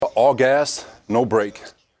all gas, no brake.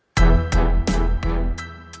 We're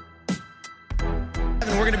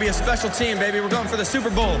going to be a special team, baby. We're going for the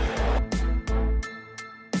Super Bowl.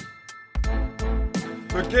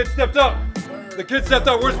 The kid stepped up. The kid stepped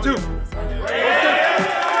up. Where's two?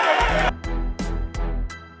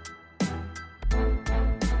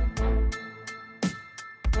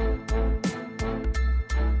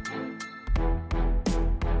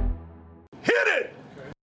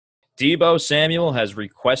 Deebo Samuel has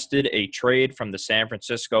requested a trade from the San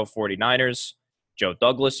Francisco 49ers. Joe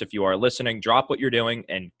Douglas, if you are listening, drop what you're doing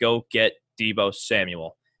and go get Deebo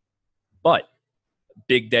Samuel. But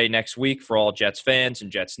big day next week for all Jets fans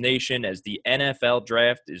and Jets Nation as the NFL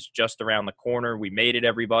draft is just around the corner. We made it,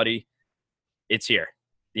 everybody. It's here.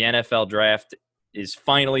 The NFL draft is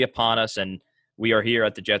finally upon us, and we are here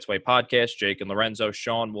at the Jets Way podcast. Jake and Lorenzo.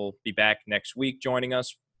 Sean will be back next week joining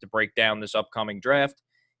us to break down this upcoming draft.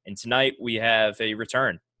 And tonight we have a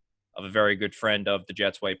return of a very good friend of the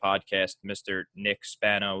Jets Way podcast, Mr. Nick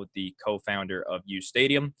Spano, the co-founder of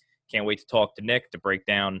UStadium. Can't wait to talk to Nick to break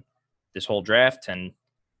down this whole draft and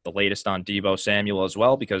the latest on Deebo Samuel as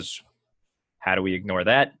well, because how do we ignore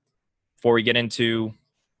that? Before we get into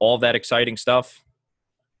all that exciting stuff,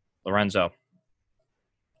 Lorenzo,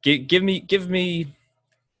 give me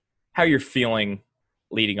how you're feeling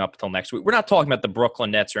leading up until next week. We're not talking about the Brooklyn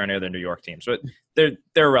Nets or any other New York teams, but they're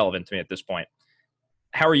irrelevant to me at this point.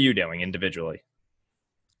 How are you doing individually?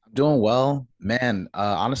 I'm doing well, man.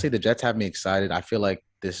 Honestly, the Jets have me excited. I feel like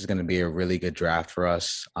this is going to be a really good draft for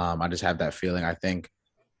us. I just have that feeling. I think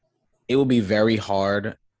it will be very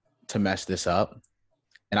hard to mess this up,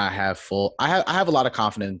 and I have a lot of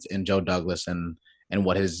confidence in Joe Douglas and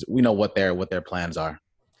what their plans are.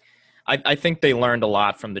 I think they learned a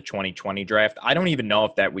lot from the 2020 draft. I don't even know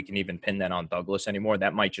if that we can even pin that on Douglas anymore.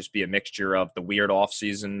 That might just be a mixture of the weird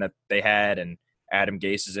offseason that they had and Adam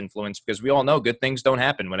Gase's influence, because we all know good things don't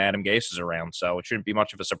happen when Adam Gase is around. So it shouldn't be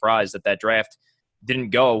much of a surprise that draft didn't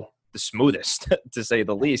go the smoothest, to say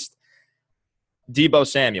the least. Deebo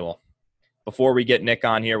Samuel. Before we get Nick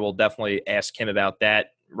on here, we'll definitely ask him about that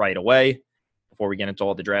right away before we get into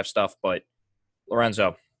all the draft stuff. But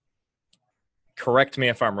Lorenzo, correct me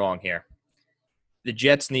if I'm wrong here. The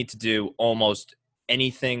Jets need to do almost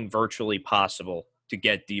anything virtually possible to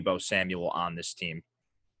get Deebo Samuel on this team.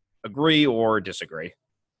 Agree or disagree?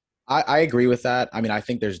 I agree with that. I mean, I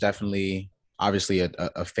think there's definitely, obviously,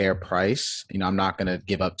 a fair price. I'm not going to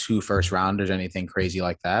give up 2 first-rounders or anything crazy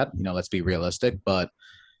like that. Let's be realistic. But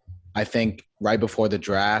I think right before the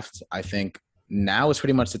draft, I think now is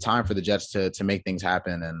pretty much the time for the Jets to make things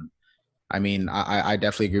happen. And I mean, I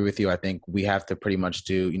definitely agree with you. I think we have to pretty much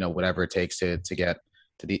do, whatever it takes to get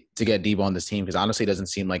Deebo on this team, because honestly, it doesn't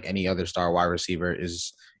seem like any other star wide receiver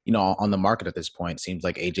is, on the market at this point. It seems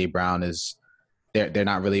like A.J. Brown is – they're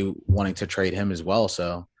not really wanting to trade him as well.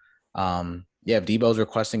 So, if Deebo's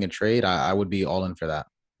requesting a trade, I would be all in for that.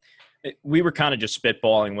 We were kind of just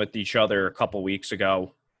spitballing with each other a couple weeks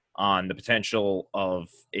ago on the potential of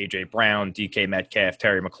A.J. Brown, DK Metcalf,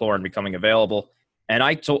 Terry McLaurin becoming available. And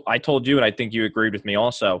I told you, and I think you agreed with me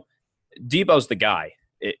also, Deebo's the guy.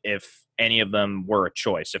 If any of them were a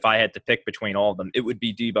choice, if I had to pick between all of them, it would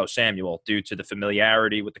be Deebo Samuel due to the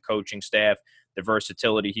familiarity with the coaching staff, the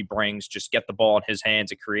versatility he brings. Just get the ball in his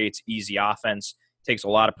hands. It creates easy offense, takes a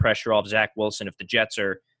lot of pressure off Zach Wilson. If the Jets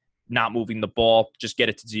are not moving the ball, just get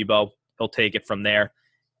it to Deebo. He'll take it from there.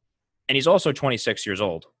 And he's also 26 years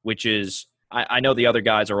old, which is, I know the other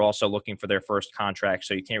guys are also looking for their first contract,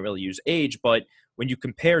 so you can't really use age. But when you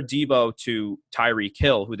compare Deebo to Tyreek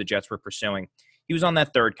Hill, who the Jets were pursuing, he was on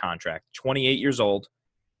that third contract, 28 years old.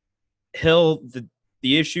 Hill,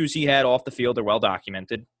 the issues he had off the field are well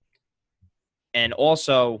documented. And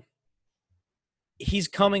also, he's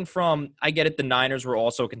coming from, I get it, the Niners were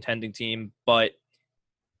also a contending team, but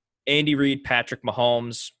Andy Reid, Patrick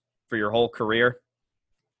Mahomes for your whole career,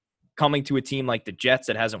 coming to a team like the Jets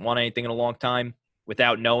that hasn't won anything in a long time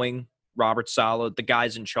without knowing Robert Saleh, the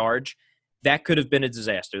guys in charge, that could have been a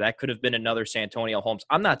disaster. That could have been another Santonio Holmes.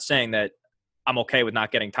 I'm not saying that I'm okay with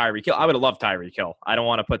not getting Tyreek Hill. I would have loved Tyreek Hill. I don't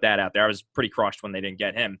want to put that out there. I was pretty crushed when they didn't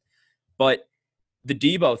get him. But the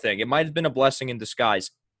Deebo thing, it might have been a blessing in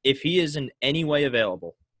disguise. If he is in any way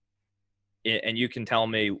available, and you can tell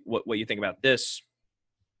me what you think about this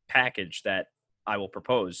package that I will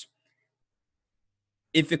propose,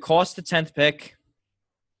 if it costs the 10th pick,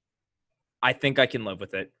 I think I can live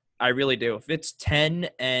with it. I really do. If it's 10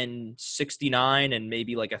 and 69 and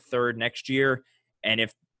maybe like a third next year, and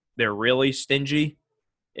if they're really stingy,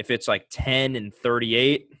 if it's like 10 and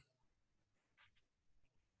 38,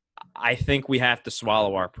 I think we have to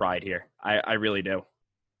swallow our pride here. I really do.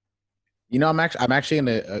 I'm actually going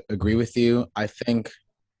to agree with you. I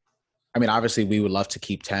mean, obviously, we would love to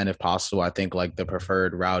keep 10 if possible. I think like the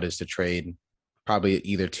preferred route is to trade probably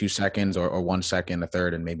either 2 seconds or 1 second, a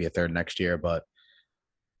third, and maybe a third next year. But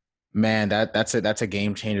man, that's a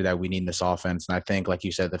game changer that we need in this offense. And I think, like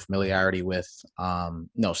you said, the familiarity with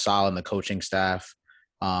Sal and the coaching staff.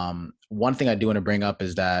 One thing I do want to bring up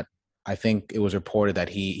is that I think it was reported that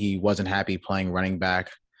he wasn't happy playing running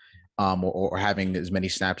back or having as many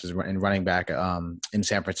snaps as in running back in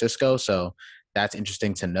San Francisco. So that's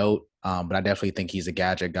interesting to note. But I definitely think he's a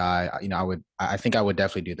gadget guy. I think I would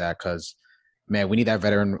definitely do that because, man, we need that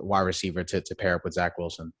veteran wide receiver to pair up with Zach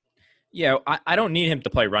Wilson. Yeah, I don't need him to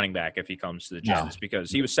play running back if he comes to the Jets No.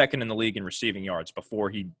 because he was second in the league in receiving yards before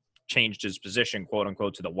he changed his position, quote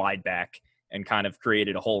unquote, to the wide back and kind of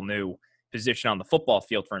created a whole new position on the football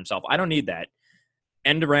field for himself. I don't need that.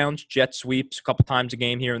 End arounds, jet sweeps a couple times a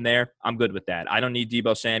game here and there. I'm good with that. I don't need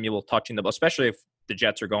Deebo Samuel touching the ball, especially if the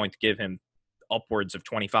Jets are going to give him upwards of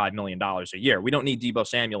 $25 million a year. We don't need Deebo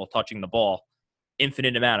Samuel touching the ball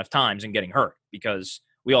infinite amount of times and getting hurt because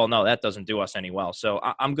we all know that doesn't do us any well. So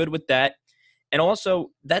I'm good with that. And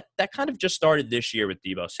also, that kind of just started this year with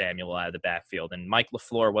Deebo Samuel out of the backfield, and Mike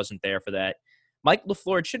LaFleur wasn't there for that. Mike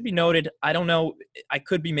LaFleur, it should be noted, I don't know, I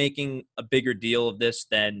could be making a bigger deal of this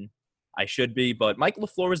than I should be, but Mike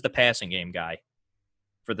LaFleur is the passing game guy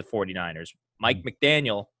for the 49ers. Mike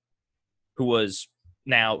McDaniel, who is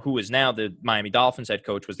now the Miami Dolphins head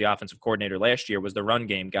coach, was the offensive coordinator last year, was the run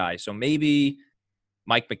game guy. So maybe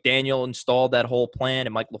Mike McDaniel installed that whole plan,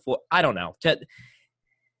 and Mike LaFleur, I don't know.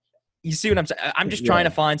 You see what I'm saying? I'm just trying to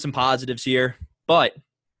find some positives here, but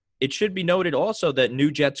it should be noted also that new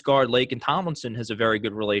Jets guard Laken Tomlinson has a very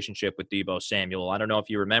good relationship with Deebo Samuel. I don't know if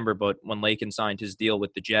you remember, but when Laken signed his deal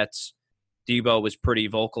with the Jets, Deebo was pretty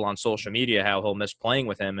vocal on social media how he'll miss playing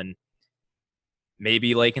with him, and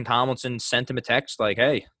maybe Laken Tomlinson sent him a text like,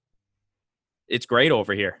 hey, it's great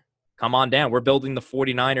over here. Come on down. We're building the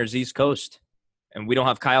 49ers East Coast, and we don't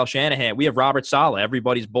have Kyle Shanahan. We have Robert Saleh,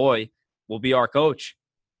 everybody's boy, will be our coach.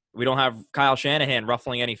 We don't have Kyle Shanahan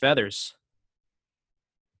ruffling any feathers.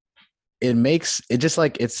 It just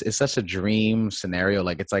like it's such a dream scenario.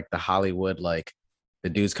 Like it's like the Hollywood, like the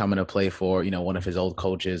dude's coming to play for, one of his old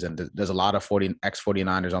coaches. And there's a lot of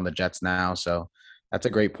ex-49ers on the Jets now. So that's a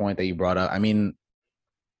great point that you brought up. I mean,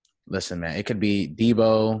 listen, man, it could be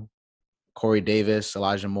Deebo, Corey Davis,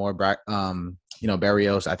 Elijah Moore,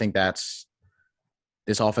 Berrios. I think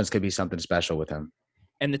this offense could be something special with him.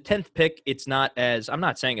 And the 10th pick, I'm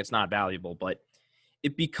not saying it's not valuable, but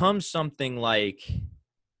it becomes something like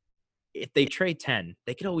if they trade 10,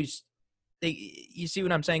 they could always – you see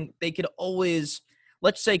what I'm saying? They could always –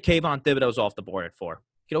 let's say Kayvon Thibodeau's off the board at 4.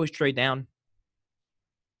 You could always trade down,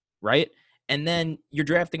 right? And then you're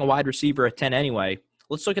drafting a wide receiver at 10 anyway.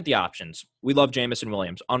 Let's look at the options. We love Jameson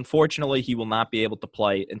Williams. Unfortunately, he will not be able to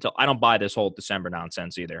play until – I don't buy this whole December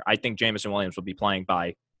nonsense either. I think Jameson Williams will be playing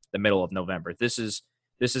by the middle of November. This is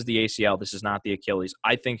the ACL. This is not the Achilles.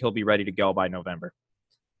 I think he'll be ready to go by November.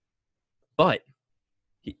 But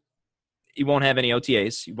he won't have any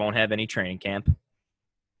OTAs. He won't have any training camp.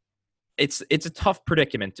 It's a tough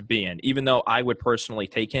predicament to be in. Even though I would personally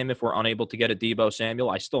take him if we're unable to get a Deebo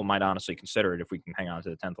Samuel, I still might honestly consider it if we can hang on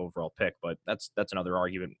to the 10th overall pick. But that's another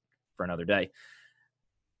argument for another day.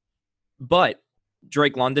 But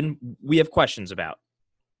Drake London, we have questions about.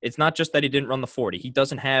 It's not just that he didn't run the 40. He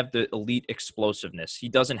doesn't have the elite explosiveness. He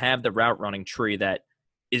doesn't have the route running tree that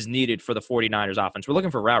is needed for the 49ers offense. We're looking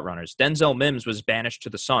for route runners. Denzel Mims was banished to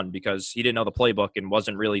the sun because he didn't know the playbook and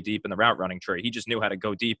wasn't really deep in the route running tree. He just knew how to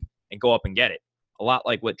go deep and go up and get it. A lot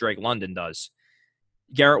like what Drake London does.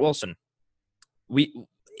 Garrett Wilson,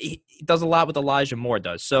 he does a lot what Elijah Moore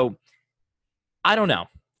does. So I don't know.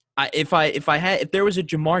 If there was a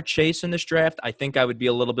Jamar Chase in this draft, I think I would be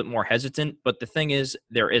a little bit more hesitant. But the thing is,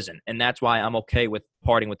 there isn't, and that's why I'm okay with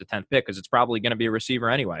parting with the 10th pick because it's probably going to be a receiver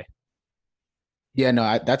anyway. Yeah,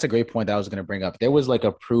 no, that's a great point that I was going to bring up. There was like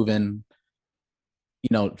a proven,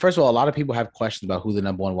 first of all, a lot of people have questions about who the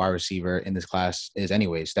number one wide receiver in this class is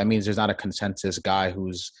anyways. That means there's not a consensus guy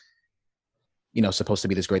who's, supposed to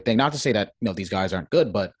be this great thing. Not to say that, these guys aren't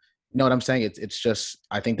good, but you know what I'm saying? It's just,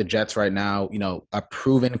 I think the Jets right now, a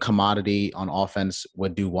proven commodity on offense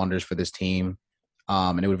would do wonders for this team.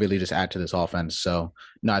 And it would really just add to this offense. So,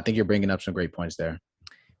 no, I think you're bringing up some great points there.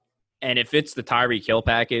 And if it's the Tyreek Hill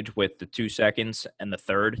package with the 2 seconds and the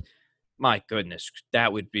third, my goodness,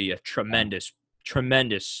 that would be a tremendous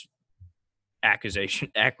acquisition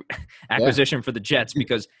for the Jets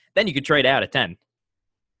because then you could trade out at 10.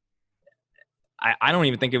 I don't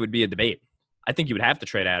even think it would be a debate. I think you would have to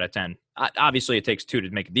trade out at 10. Obviously, it takes 2 to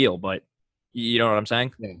make a deal, but you know what I'm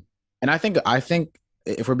saying? Yeah. And I think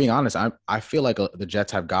if we're being honest, I feel like the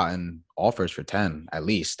Jets have gotten offers for 10 at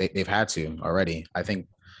least. They've had to already. I think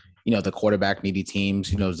the quarterback needy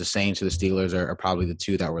teams, the Saints or the Steelers are probably the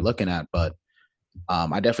two that we're looking at. But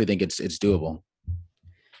I definitely think it's doable.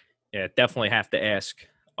 Yeah, definitely have to ask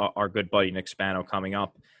our good buddy Nick Spano coming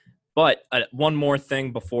up. But one more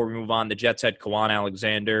thing before we move on. The Jets had Kawan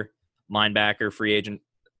Alexander, linebacker, free agent,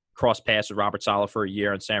 cross pass with Robert Saleh for a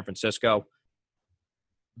year in San Francisco.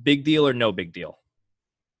 Big deal or no big deal?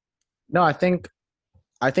 No, I think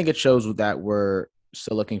it shows that we're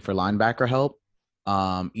still looking for linebacker help,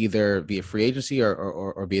 either via free agency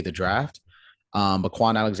or via the draft. But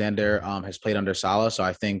Quan Alexander has played under Salah, so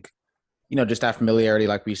I think just that familiarity,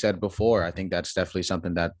 like we said before, I think that's definitely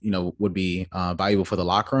something that would be valuable for the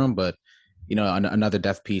locker room. But another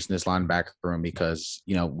depth piece in this linebacker room because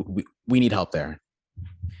we need help there.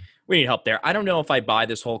 We need help there. I don't know if I buy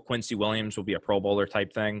this whole Quincy Williams will be a Pro Bowler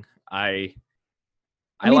type thing. I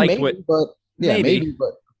mean, liked maybe, what but maybe,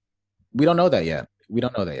 but we don't know that yet. We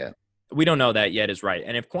don't know that yet. We don't know that yet is right.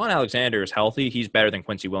 And if Quan Alexander is healthy, he's better than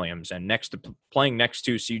Quincy Williams. And playing next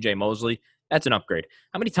to C.J. Mosley, that's an upgrade.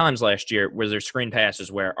 How many times last year was there screen passes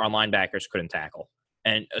where our linebackers couldn't tackle?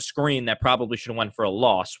 And a screen that probably should have went for a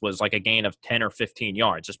loss was like a gain of 10 or 15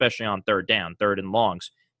 yards, especially on third down, third and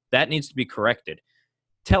longs. That needs to be corrected.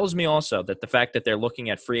 Tells me also that the fact that they're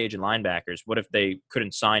looking at free agent linebackers, what if they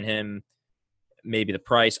couldn't sign him, maybe the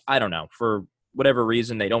price, I don't know. For whatever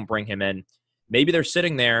reason, they don't bring him in. Maybe they're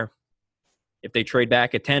sitting there if they trade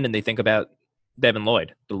back at 10 and they think about Devin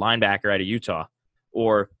Lloyd, the linebacker out of Utah,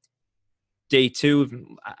 or day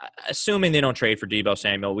two, assuming they don't trade for Deebo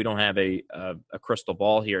Samuel. We don't have a crystal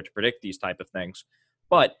ball here to predict these type of things.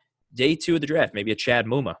 But day two of the draft, maybe a Chad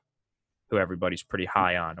Muma, who everybody's pretty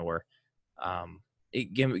high on, or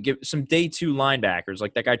give some day two linebackers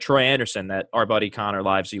like that guy Troy Anderson that our buddy Connor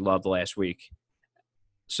Livesey loved last week.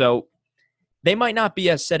 So they might not be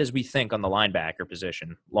as set as we think on the linebacker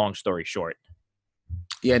position, long story short.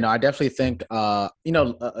 Yeah, no, I definitely think,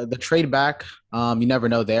 the trade back, you never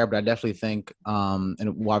know there, but I definitely think, and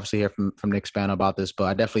we'll obviously hear from Nick Spano about this, but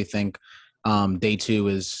I definitely think day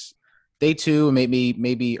two,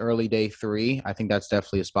 maybe early day three. I think that's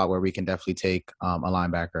definitely a spot where we can definitely take a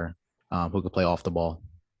linebacker who could play off the ball.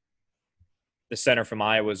 The center from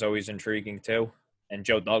Iowa was always intriguing too. And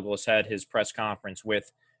Joe Douglas had his press conference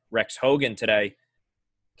with Rex Hogan today,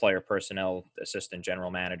 player personnel assistant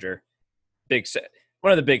general manager.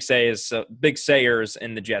 One of the big sayers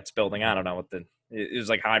in the Jets building. I don't know it was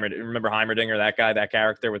like remember Heimerdinger, that guy, that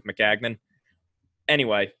character with McGagnon?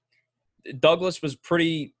 Anyway, Douglas was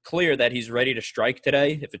pretty clear that he's ready to strike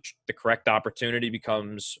today if the correct opportunity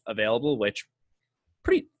becomes available, which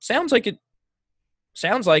sounds like it.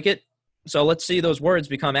 So let's see those words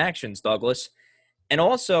become actions, Douglas. And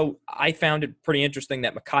also, I found it pretty interesting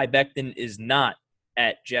that Mekhi Becton is not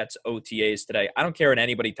at Jets OTAs today. I don't care what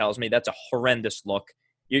anybody tells me. That's a horrendous look.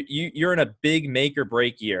 You're in a big make or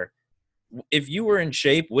break year. If you were in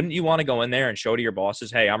shape, wouldn't you want to go in there and show to your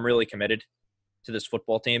bosses, hey, I'm really committed to this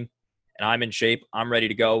football team and I'm in shape. I'm ready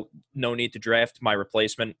to go. No need to draft my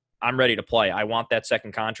replacement. I'm ready to play. I want that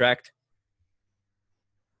second contract.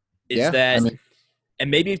 And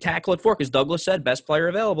maybe tackle it for, because Douglas said best player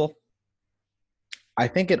available. I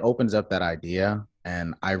think it opens up that idea,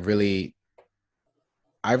 and I really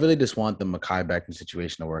just want the Mekhi Becton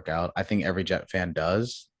situation to work out. I think every Jet fan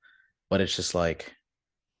does, but it's just like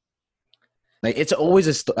it's always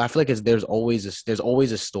I feel like there's always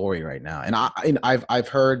a story right now, and I've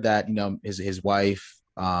heard that his wife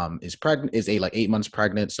is pregnant, is 8 months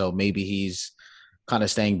pregnant, so maybe he's kind of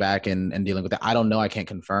staying back and dealing with that. I don't know, I can't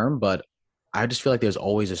confirm, but I just feel like there's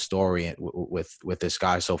always a story with this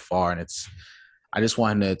guy so far, and I just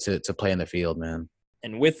want him to play in the field, man.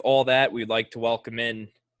 And with all that, we'd like to welcome in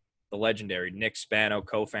the legendary Nick Spano,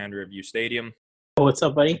 co-founder of UStadium. What's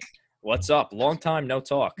up, buddy? What's up? Long time no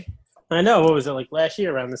talk. I know. What was it, like last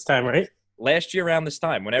year around this time, right? Last year around this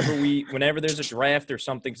time. Whenever there's a draft or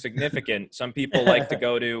something significant, some people like to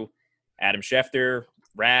go to Adam Schefter,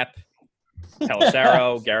 Rapp,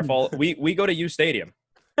 Pelissero, Garofalo. We go to UStadium.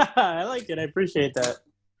 I like it. I appreciate that.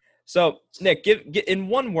 So, Nick, give in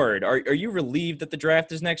one word, are you relieved that the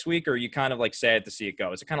draft is next week, or are you kind of like sad to see it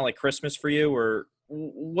go? Is it kind of like Christmas for you, or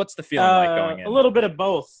what's the feeling like going in? A little bit of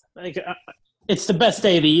both. Like, it's the best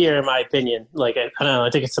day of the year, in my opinion. Like, I don't know.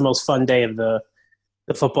 I think it's the most fun day of the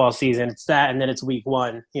football season. It's that, and then it's week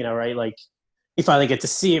one. Right? Like, you finally get to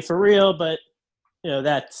see it for real. But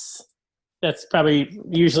that's probably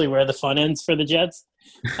usually where the fun ends for the Jets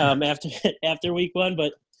after week one.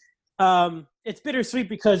 But it's bittersweet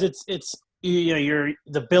because it's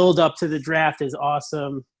the build up to the draft is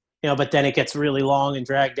awesome. but then it gets really long and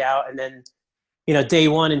dragged out. And then, day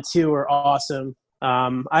 1 and 2 are awesome.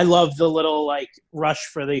 I love the little rush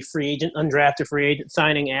for the undrafted free agent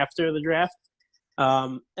signing after the draft.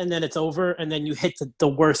 And then it's over, and then you hit the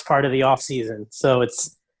worst part of the off season. So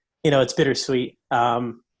it's bittersweet.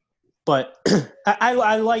 But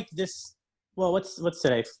I like this. Well, what's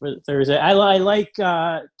today? Thursday. I like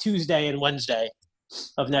Tuesday and Wednesday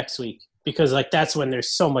of next week because that's when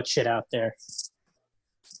there's so much shit out there.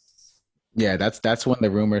 Yeah, that's when the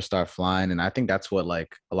rumors start flying, and I think that's what a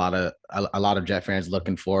lot of Jet fans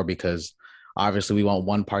looking for, because obviously we want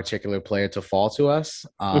one particular player to fall to us.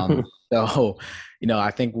 So,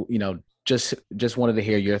 I think just wanted to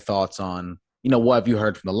hear your thoughts on what have you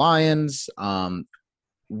heard from the Lions?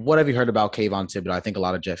 What have you heard about Kayvon Thibodeau? I think a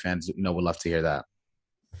lot of Jet fans would love to hear that.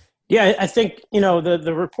 Yeah, I think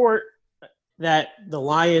the report that the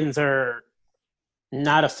Lions are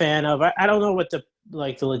not a fan of. I don't know what the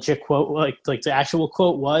legit quote, like the actual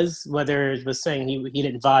quote was, whether it was saying he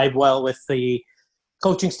didn't vibe well with the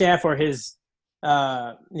coaching staff or his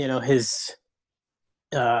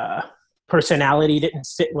personality didn't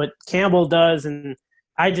fit what Campbell does. And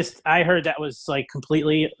I heard that was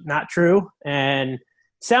completely not true. And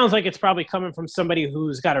sounds like it's probably coming from somebody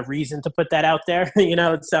who's got a reason to put that out there.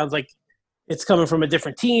 It sounds like it's coming from a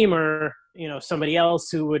different team or, somebody else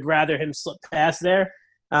who would rather him slip past there.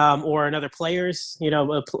 Or another player's,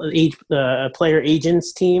 a player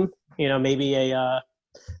agent's team, maybe I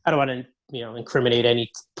don't want to, incriminate any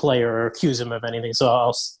player or accuse him of anything, so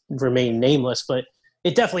I'll remain nameless, but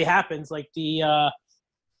it definitely happens. I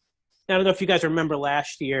don't know if you guys remember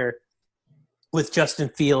last year with Justin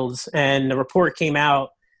Fields, and the report came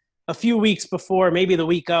out a few weeks before, maybe the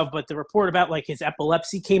week of, but the report about his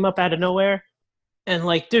epilepsy came up out of nowhere. And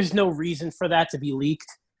there's no reason for that to be leaked.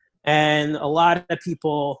 And a lot of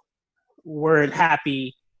people weren't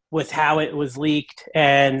happy with how it was leaked,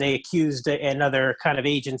 and they accused another kind of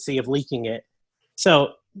agency of leaking it.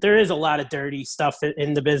 So there is a lot of dirty stuff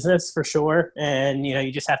in the business for sure. And,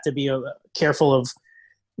 you just have to be careful of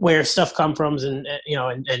where stuff comes from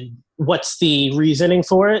and what's the reasoning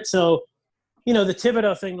for it. So, the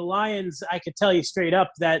Thibodeau thing, the Lions, I could tell you straight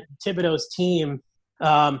up that Thibodeau's team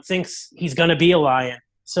thinks he's going to be a Lion.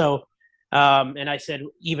 So, and I said,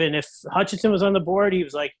 even if Hutchinson was on the board, he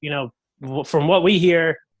was like, from what we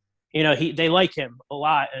hear, they like him a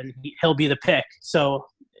lot and he'll be the pick. So,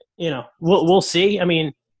 we'll see. I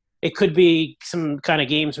mean, it could be some kind of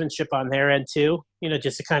gamesmanship on their end too,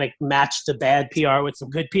 just to kind of match the bad PR with some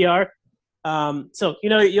good PR. So,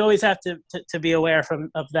 you always have to be aware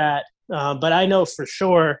of that. But I know for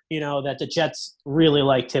sure, that the Jets really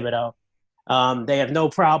like Thibodeau. They have no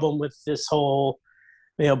problem with this whole,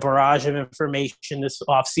 barrage of information this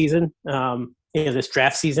offseason, this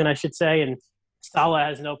draft season, I should say. And Saleh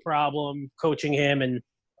has no problem coaching him, and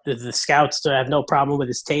the scouts have no problem with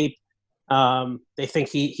his tape. They think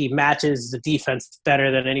he matches the defense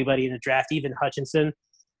better than anybody in the draft, even Hutchinson.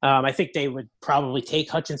 I think they would probably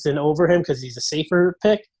take Hutchinson over him because he's a safer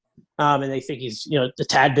pick, and they think he's a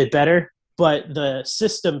tad bit better. But the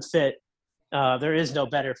system fit, there is no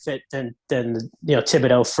better fit than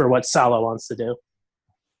Thibodeau for what Saleh wants to do.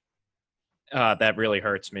 That really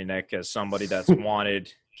hurts me, Nick, as somebody that's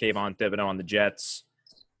wanted Kayvon Thibodeau on the Jets.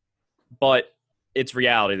 But it's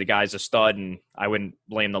reality. The guy's a stud, and I wouldn't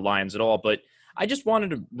blame the Lions at all. But I just wanted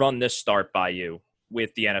to run this start by you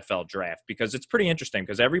with the NFL draft, because it's pretty interesting,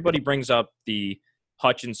 because everybody brings up the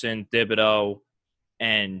Hutchinson, Thibodeau,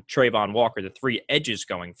 and Trayvon Walker, the three edges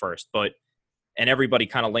going first. And everybody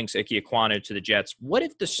kind of links Ike Ekwonu to the Jets. What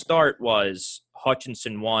if the start was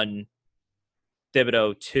Hutchinson 1,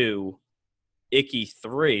 Thibodeau 2, Ike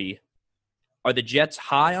 3? Are the Jets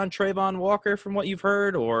high on Trayvon Walker from what you've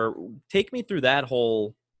heard? Or take me through that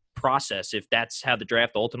whole process if that's how the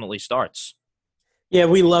draft ultimately starts. Yeah,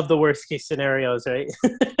 we love the worst case scenarios, right?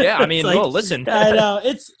 Yeah, I mean, well, listen. I know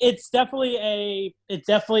it definitely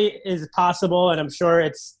is possible, and I'm sure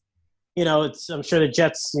I'm sure the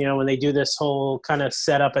Jets, when they do this whole kind of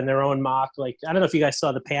setup in their own mock, I don't know if you guys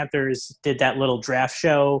saw the Panthers did that little draft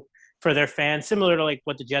show for their fans, similar to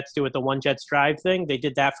what the Jets do with the One Jets Drive thing. They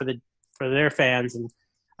did that for their fans,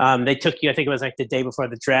 and they took I think it was the day before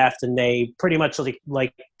the draft, and they pretty much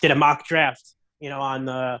did a mock draft,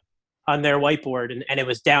 on their whiteboard, and it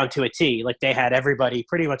was down to a T. They had everybody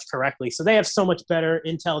pretty much correctly. So they have so much better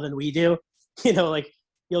intel than we do.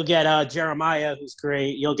 You'll get Jeremiah, who's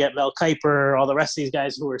great. You'll get Mel Kiper, all the rest of these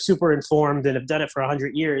guys who are super informed and have done it for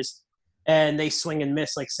 100 years, and they swing and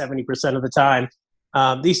miss 70% of the time.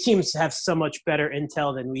 These teams have so much better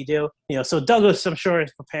intel than we do. So Douglas, I'm sure,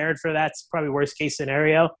 is prepared for that. It's probably worst case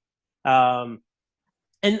scenario.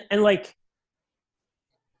 And like,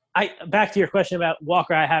 back to your question about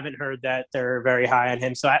Walker, I haven't heard that they're very high on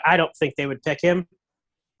him, so I don't think they would pick him.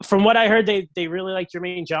 From what I heard, they really like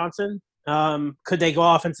Jermaine Johnson. Could they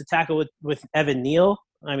go offensive tackle with Evan Neal?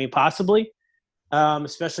 I mean, possibly,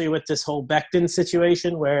 especially with this whole Becton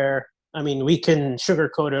situation where, I mean, we can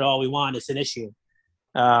sugarcoat it all we want. It's an issue.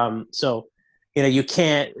 So, you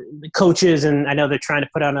can't – coaches, and I know they're trying to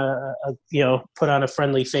put on a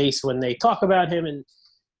friendly face when they talk about him. And,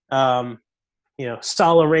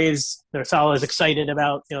 Saleh is excited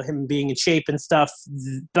about, him being in shape and stuff.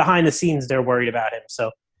 Behind the scenes, they're worried about him.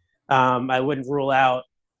 So I wouldn't rule out,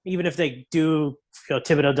 even if they do,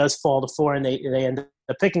 Thibodeau does fall to 4 and they end up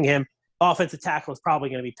picking him, offensive tackle is probably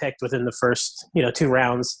going to be picked within the first, 2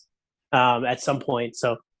 rounds at some point.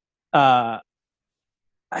 So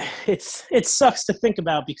it sucks to think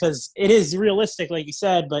about because it is realistic, like you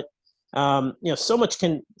said, but so much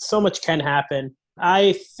can happen.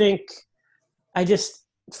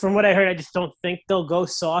 From what I heard, I just don't think they'll go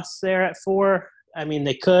Sauce there at 4. I mean,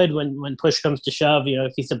 they could when push comes to shove,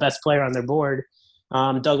 if he's the best player on their board.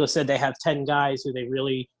 Douglas said they have 10 guys who they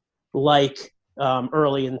really like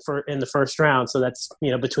early in the first round. So that's,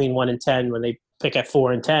 between 1 and 10 when they pick at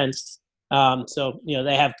 4 and 10. So,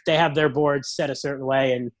 they have their boards set a certain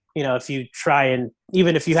way. And, if you try and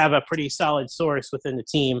even if you have a pretty solid source within the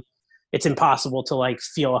team, it's impossible to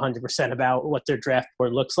feel 100% about what their draft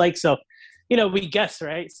board looks like. So, we guess,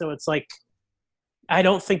 right? So it's like, I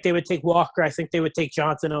don't think they would take Walker. I think they would take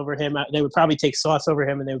Johnson over him. They would probably take Sauce over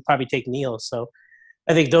him, and they would probably take Neal. So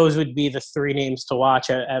I think those would be the 3 names to watch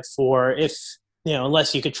at 4 if,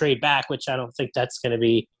 unless you could trade back, which I don't think that's going to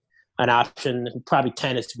be an option. Probably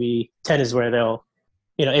 10 is where they'll,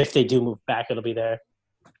 if they do move back, it'll be there.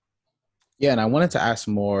 Yeah, and I wanted to ask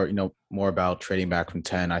more about trading back from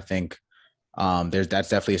 10. I think that's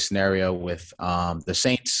definitely a scenario with the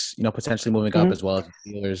Saints, potentially moving up as well as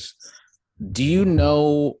the Steelers. Do you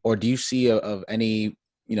know or do you see of any,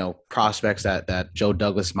 prospects that Joe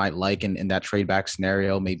Douglas might like in that trade back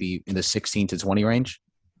scenario, maybe in the 16 to 20 range?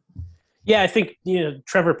 Yeah, I think,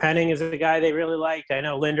 Trevor Penning is a guy they really like. I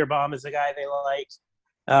know Linderbaum is a guy they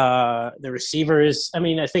like. The receivers,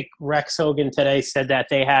 I think Rex Hogan today said that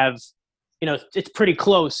they have, it's pretty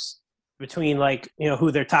close between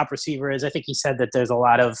who their top receiver is. I think he said that there's a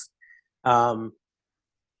lot of,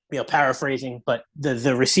 paraphrasing, but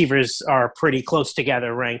the receivers are pretty close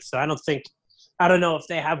together ranked. So I don't know if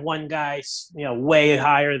they have one guy, way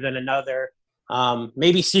higher than another.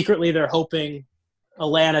 Maybe secretly they're hoping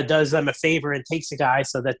Atlanta does them a favor and takes a guy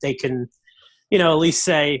so that they can, at least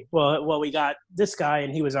say, well, we got this guy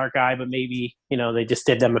and he was our guy, but maybe, they just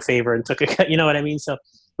did them a favor and took a guy, you know what I mean? So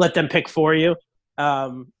let them pick for you.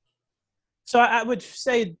 So I would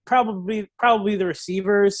say probably the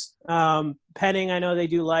receivers. Penning, I know they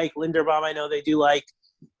do like. Linderbaum, I know they do like.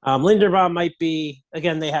 Linderbaum might be,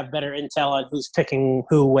 again, they have better intel on who's picking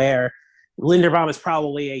who where. Linderbaum is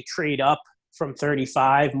probably a trade up from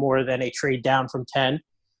 35 more than a trade down from 10,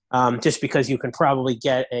 just because you can probably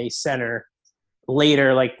get a center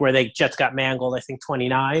later, where they just got mangled, I think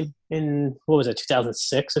 29 in,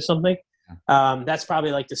 2006 or something. That's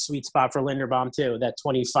probably the sweet spot for Linderbaum too, that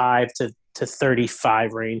 25 to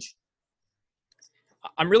 35 range.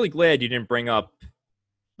 I'm really glad you didn't bring up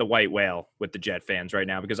the white whale with the Jet fans right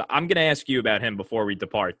now, because I'm going to ask you about him before we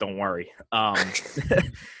depart. Don't worry. I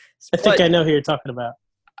think I know who you're talking about.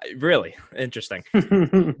 Really interesting.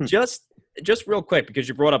 just real quick, because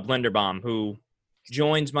you brought up Linderbaum, who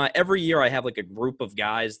joins every year I have a group of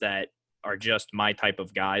guys that are just my type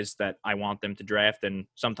of guys that I want them to draft, and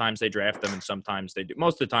sometimes they draft them and sometimes they do.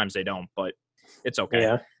 Most of the times they don't, but it's okay.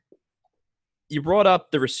 Yeah. You brought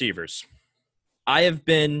up the receivers. I've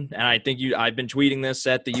been tweeting this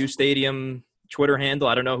at the UStadium Twitter handle.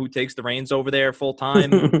 I don't know who takes the reins over there full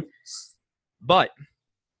time, but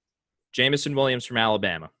Jameson Williams from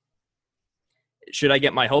Alabama. Should I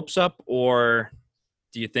get my hopes up, or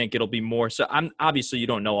do you think it'll be more? So obviously you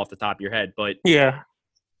don't know off the top of your head, but yeah.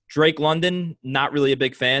 Drake London, not really a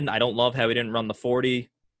big fan. I don't love how he didn't run the 40.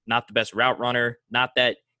 Not the best route runner. Not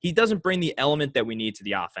that he doesn't bring the element that we need to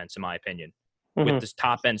the offense, in my opinion. With this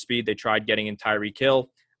top-end speed, they tried getting in Tyreek Hill.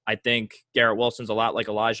 I think Garrett Wilson's a lot like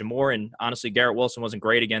Elijah Moore, and honestly, Garrett Wilson wasn't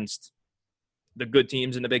great against the good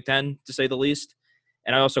teams in the Big Ten, to say the least.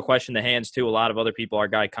 And I also question the hands, too. A lot of other people, our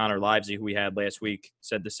guy Connor Livesey, who we had last week,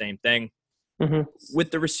 said the same thing.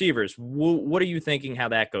 With the receivers, what are you thinking how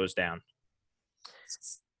that goes down?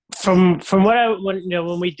 From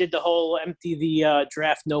when we did the whole empty the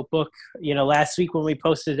draft notebook, last week when we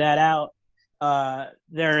posted that out,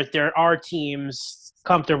 there are teams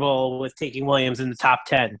comfortable with taking Williams in the top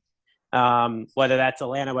 10. whether that's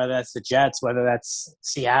Atlanta, whether that's the Jets, whether that's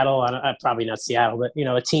Seattle. Probably not Seattle, but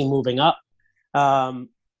a team moving up.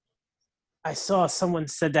 I saw someone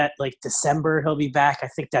said that like December he'll be back. I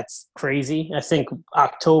think that's crazy. I think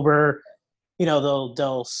October,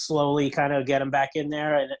 they'll slowly kind of get him back in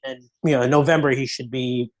there, and in November he should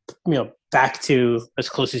be back to as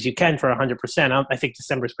close as you can for 100%. I think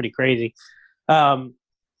December is pretty crazy.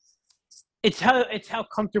 It's how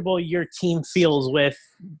comfortable your team feels with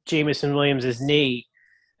Jameson Williams' knee,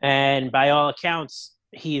 and by all accounts,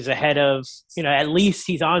 he's ahead of at least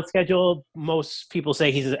he's on schedule. Most people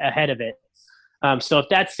say he's ahead of it. So if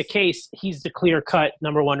that's the case, he's the clear-cut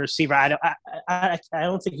number one receiver. I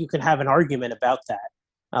don't think you can have an argument about that.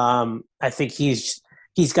 I think he's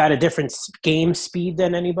got a different game speed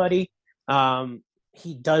than anybody.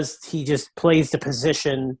 He just plays the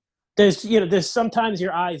position. There's sometimes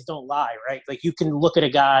your eyes don't lie, right? Like you can look at a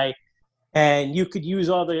guy and you could use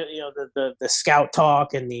all the the scout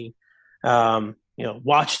talk and the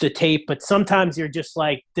watch the tape, but sometimes you're just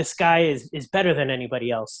like, this guy is better than anybody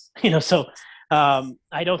else. So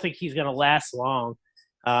I don't think he's going to last long,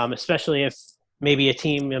 especially if maybe a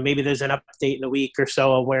team, maybe there's an update in a week or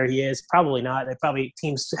so of where he is. Probably not.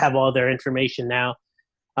 Teams have all their information now.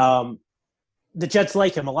 The Jets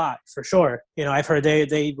like him a lot, for sure. I've heard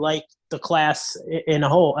they like the class as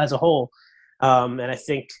a whole. And I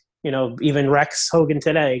think, even Rex Hogan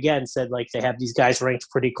today, again, said like they have these guys ranked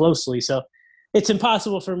pretty closely. So it's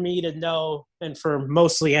impossible for me to know, and for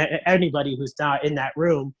mostly anybody who's not in that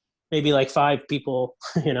room, maybe like 5 people,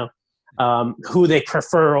 who they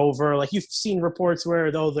prefer over. Like you've seen reports where,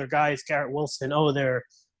 their guys, Garrett Wilson, they're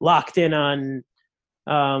locked in on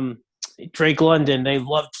Drake London. They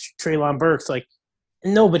love Treylon Burks. Like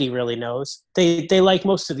nobody really knows. They like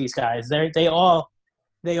most of these guys. They all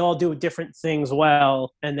do different things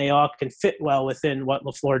well, and they all can fit well within what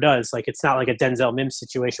LaFleur does. Like it's not like a Denzel Mims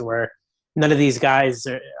situation where none of these guys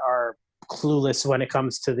are clueless when it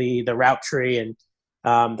comes to the route tree, and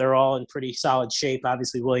they're all in pretty solid shape.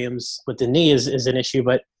 Obviously, Williams with the knee is an issue,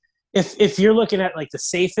 but if you're looking at like the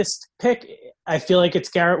safest pick, I feel like it's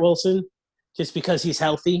Garrett Wilson, just because he's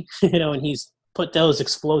healthy, and he's put those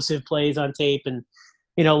explosive plays on tape. And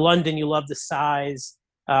London, you love the size.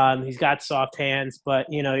 He's got soft hands, but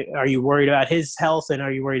are you worried about his health, and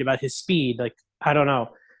are you worried about his speed? Like I don't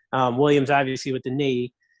know. Williams obviously with the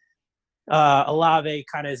knee. Olave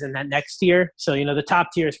kind of is in that next tier. So, the top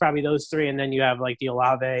tier is probably those 3. And then you have like the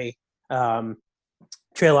Olave,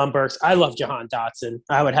 Treylon Burks. I love Jahan Dotson.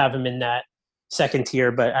 I would have him in that second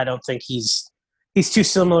tier, but I don't think he's too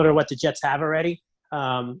similar to what the Jets have already.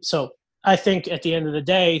 So I think at the end of the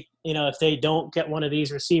day, if they don't get one of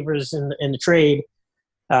these receivers in the trade,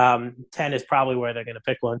 10 is probably where they're going to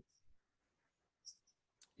pick one.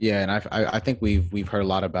 Yeah. And I think we've heard a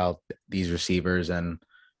lot about these receivers, and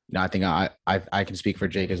I think I can speak for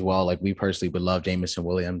Jake as well. Like we personally would love Jameson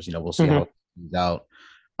Williams. We'll see how it comes out.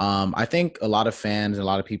 I think a lot of fans and a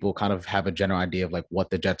lot of people kind of have a general idea of like what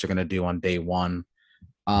the Jets are going to do on day one.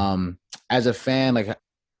 As a fan, like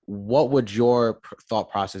what would your thought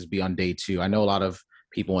process be on day 2? I know a lot of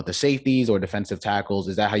people want the safeties or defensive tackles.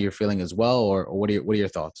 Is that how you're feeling as well, or what are your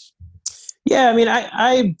thoughts? Yeah, I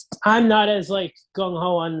mean, I'm not as like gung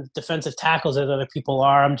ho on defensive tackles as other people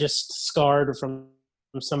are. I'm just scarred from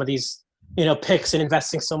some of these, picks and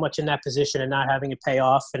investing so much in that position and not having it pay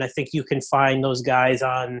off. And I think you can find those guys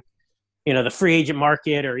on, the free agent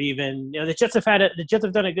market, or even, the Jets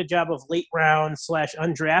have done a good job of late round /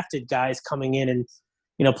 undrafted guys coming in and,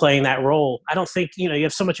 playing that role. I don't think, you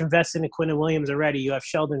have so much invested in Quinnen Williams already. You have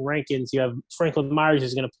Sheldon Rankins, you have Franklin Myers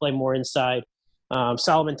who's going to play more inside,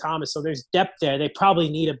 Solomon Thomas. So there's depth there. They probably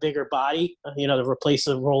need a bigger body, to replace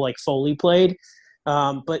a role like Foley played.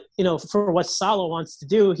 But, for what Saleh wants to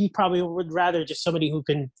do, he probably would rather just somebody who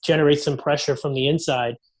can generate some pressure from the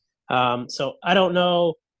inside. So I don't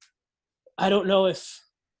know if,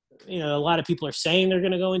 a lot of people are saying they're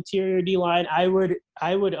going to go interior D-line. I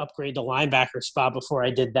would upgrade the linebacker spot before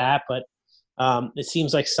I did that. But it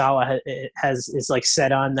seems like Saleh is like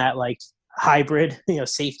set on that like hybrid,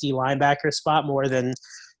 safety linebacker spot more than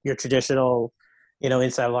your traditional,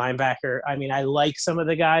 inside linebacker. I mean, I like some of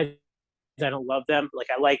the guys. I don't love them. Like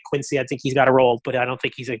I like Quincy. I think he's got a role, but I don't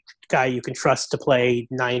think he's a guy you can trust to play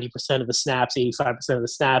 90% of the snaps, 85% of the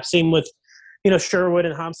snaps. Same with, Sherwood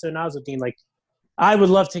and Hamza and Nazuddin. Like I would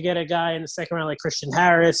love to get a guy in the second round like Christian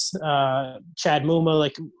Harris, Chad Muma,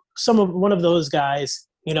 like one of those guys,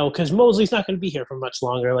 because Mosley's not going to be here for much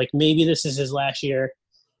longer. Like maybe this is his last year.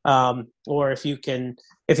 Or if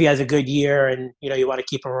he has a good year and, you want to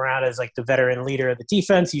keep him around as like the veteran leader of the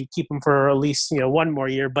defense, you keep him for at least, one more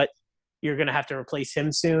year, but you're going to have to replace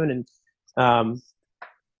him soon. And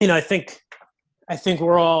I think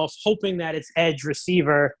we're all hoping that it's edge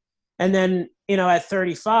receiver. And then, at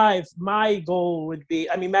 35, my goal would be,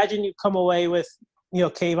 imagine you come away with,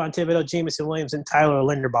 Kayvon Thibodeau, Jameson Williams, and Tyler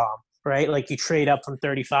Linderbaum, right? Like you trade up from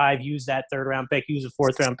 35, use that third-round pick, use a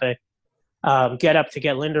fourth-round pick, get up to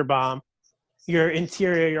get Linderbaum. Your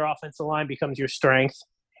interior, your offensive line becomes your strength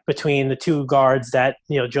between the two guards that,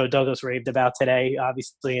 Joe Douglas raved about today,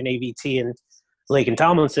 obviously in AVT and Laken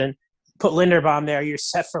Tomlinson. Put Linderbaum there, you're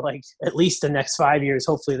set for like at least the next 5 years,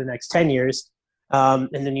 hopefully the next 10 years. And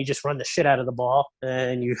then you just run the shit out of the ball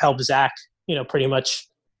and you help Zach, pretty much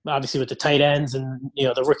obviously with the tight ends and,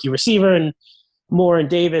 the rookie receiver and Moore and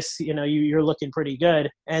Davis, you're looking pretty good.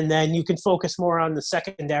 And then you can focus more on the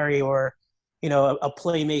secondary or, a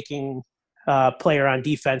playmaking player on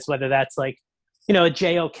defense, whether that's like, a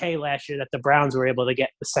JOK last year that the Browns were able to get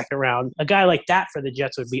the second round. A guy like that for the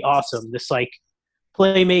Jets would be awesome. This like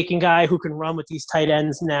playmaking guy who can run with these tight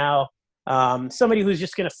ends now. Somebody who's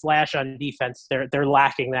just going to flash on defense. They're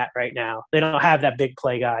lacking that right now. They don't have that big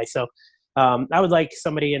play guy. So I would like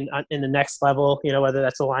somebody in the next level, whether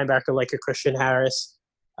that's a linebacker like a Christian Harris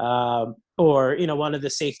or, one of the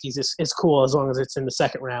safeties is cool as long as it's in the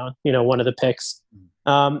second round, one of the picks.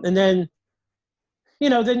 And then,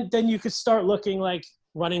 then you could start looking like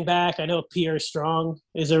running back. I know Pierre Strong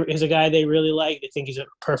is a guy they really like. They think he's a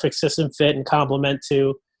perfect system fit and complement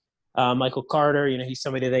to Michael Carter. He's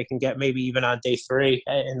somebody they can get maybe even on day 3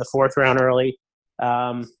 in the 4th round early.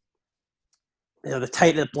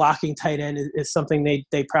 The blocking tight end is something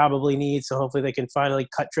they probably need. So hopefully they can finally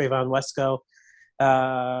cut Trayvon Wesco.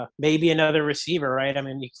 Maybe another receiver, right?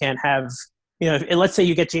 You can't have, let's say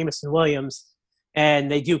you get Jameson Williams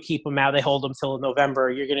and they do keep him out. They hold him till November.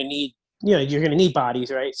 You're going to need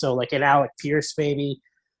bodies, right? So like an Alec Pierce maybe.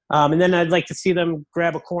 And then I'd like to see them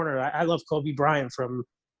grab a corner. I love Kobe Bryant from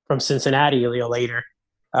Cincinnati later.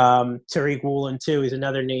 Tariq Woolen too is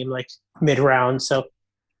another name like mid-round. So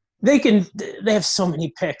they have so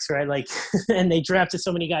many picks, right? Like, and they drafted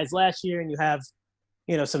so many guys last year and you have,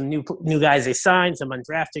 some new guys they signed, some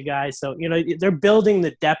undrafted guys. So, they're building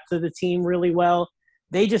the depth of the team really well.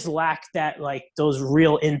 They just lack that, like those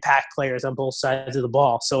real impact players on both sides of the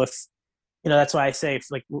ball. So if, that's why I say,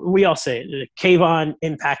 like we all say, Kayvon,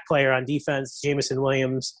 impact player on defense, Jameson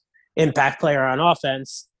Williams, impact player on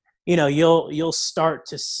offense, you'll start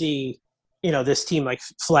to see, this team like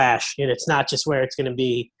flash. And it's not just where it's going to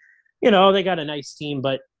be, they got a nice team,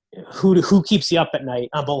 but who keeps you up at night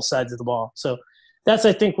on both sides of the ball? So that's,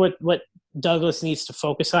 I think, what Douglas needs to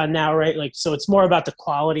focus on now, right? Like, so it's more about the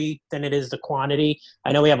quality than it is the quantity.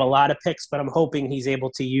 I know we have a lot of picks, but I'm hoping he's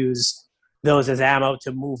able to use those as ammo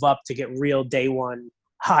to move up to get real day one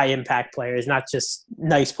high impact players, not just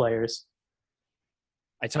nice players.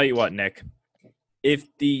 I tell you what, Nick, if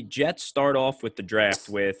the Jets start off with the draft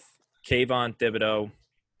with Kayvon Thibodeau,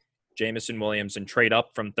 Jameson Williams, and trade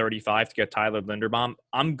up from 35 to get Tyler Linderbaum,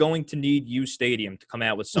 I'm going to need UStadium to come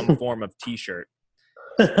out with some form of T-shirt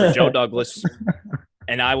for Joe Douglas,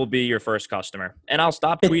 and I will be your first customer. And I'll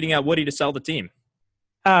stop tweeting at Woody to sell the team.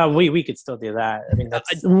 We could still do that.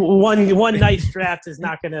 That's one nice draft is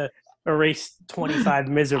not going to erase 25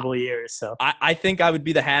 miserable years. So I think I would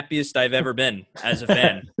be the happiest I've ever been as a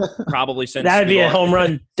fan, probably since that'd be a home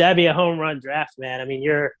run. That'd be a home run draft, man.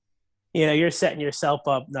 You're setting yourself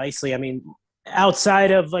up nicely.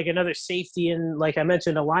 Outside of like another safety and like I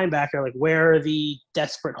mentioned, a linebacker, like where are the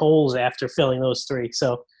desperate holes after filling those 3?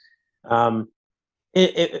 So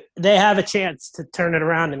they have a chance to turn it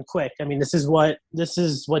around and quick. This is what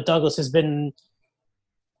Douglas has been.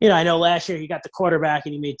 I know last year he got the quarterback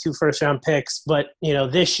and he made 2 first-round picks, but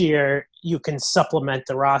this year you can supplement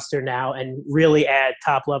the roster now and really add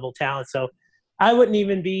top-level talent. So I wouldn't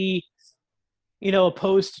even be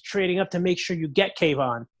opposed to trading up to make sure you get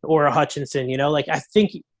Kayvon or a Hutchinson, I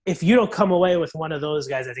think if you don't come away with one of those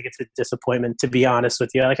guys, I think it's a disappointment, to be honest with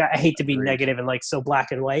you. Like, I hate to be negative and like so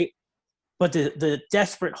black and white, but the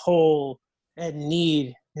desperate hole and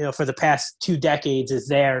need, for the past 2 decades is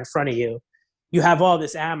there in front of you. You have all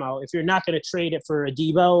this ammo. If you're not going to trade it for a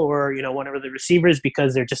Deebo or, one of the receivers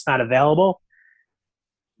because they're just not available,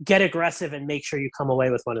 get aggressive and make sure you come away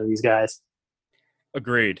with one of these guys.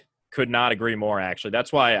 Agreed. Could not agree more, actually.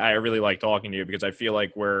 That's why I really like talking to you, because I feel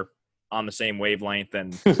like we're on the same wavelength,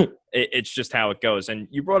 and it's just how it goes. And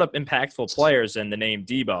you brought up impactful players and the name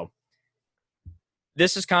Deebo.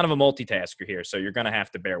 This is kind of a multitasker here, so you're going to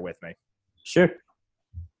have to bear with me. Sure.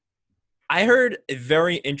 I heard a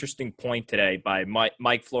very interesting point today by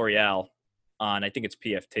Mike Florial on, I think it's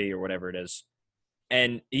PFT or whatever it is.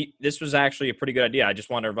 And this was actually a pretty good idea. I just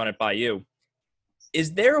wanted to run it by you.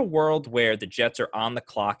 Is there a world where the Jets are on the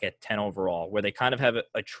clock at 10 overall, where they kind of have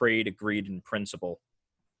a trade agreed in principle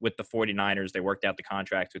with the 49ers? They worked out the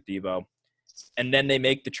contract with Deebo. And then they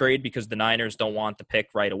make the trade because the Niners don't want the pick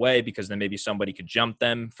right away because then maybe somebody could jump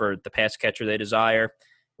them for the pass catcher they desire.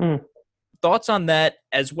 Thoughts on that,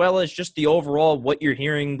 as well as just the overall, what you're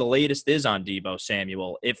hearing the latest is on Deebo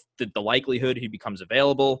Samuel. If the likelihood he becomes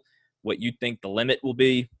available, what you think the limit will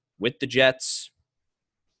be with the Jets.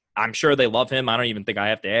 I'm sure they love him. I don't even think I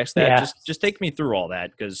have to ask that. Yeah. Just take me through all that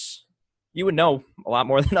because you would know a lot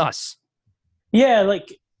more than us. Yeah,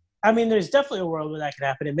 there's definitely a world where that could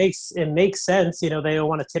happen. It makes sense. They don't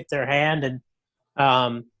want to tip their hand,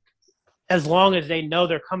 and as long as they know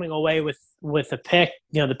they're coming away with a pick,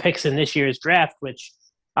 the picks in this year's draft, which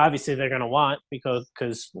obviously they're going to want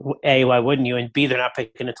because A, why wouldn't you, and B, they're not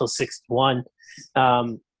picking until 61.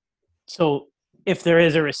 So if there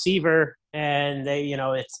is a receiver and they,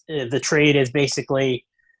 it's the trade is basically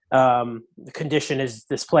the condition is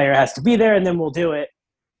this player has to be there, and then we'll do it.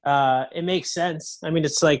 It makes sense.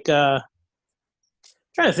 It's like trying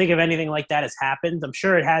to think of anything like that has happened. I'm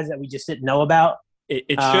sure it has that we just didn't know about. It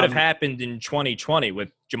should have happened in 2020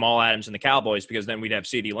 with Jamal Adams and the Cowboys because then we'd have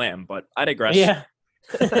CeeDee Lamb. But I digress. Yeah.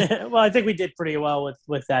 Well, I think we did pretty well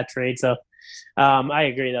with that trade. So I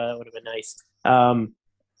agree, though. That would have been nice.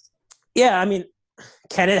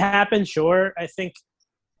 Can it happen? Sure. I think,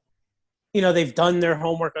 they've done their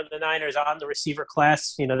homework on the Niners on the receiver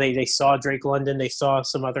class. They saw Drake London. They saw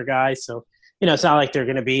some other guys. So, it's not like they're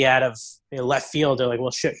going to be out of left field. They're like,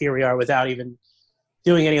 well, shit, here we are without even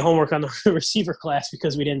doing any homework on the receiver class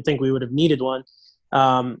because we didn't think we would have needed one.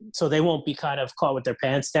 So they won't be kind of caught with their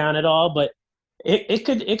pants down at all. But it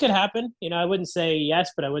could happen. I wouldn't say yes,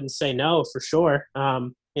 but I wouldn't say no for sure.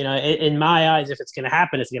 In my eyes, if it's going to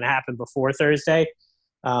happen, it's going to happen before Thursday.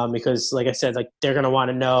 Because like I said, they're going to want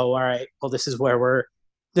to know, all right, well, this is what we're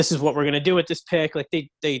going to do with this pick. Like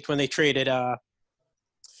they when they traded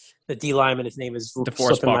the D lineman, his name is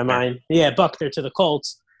slipping my mind. Yeah, Buckner to the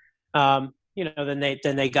Colts. Then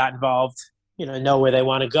they got involved, know where they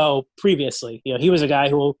want to go previously. He was a guy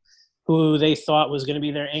who they thought was going to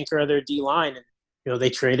be their anchor of their D line. And,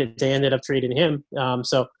 they ended up trading him.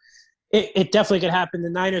 So it definitely could happen. The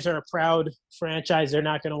Niners are a proud franchise. They're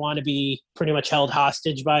not going to want to be pretty much held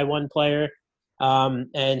hostage by one player.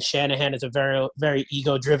 And Shanahan is a very, very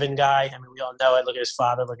ego-driven guy. We all know it. Look at his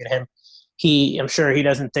father. Look at him. I'm sure he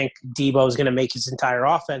doesn't think Deebo is going to make his entire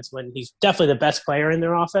offense when he's definitely the best player in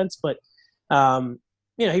their offense. But,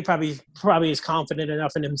 he probably is confident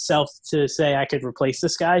enough in himself to say, I could replace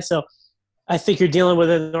this guy. So I think you're dealing with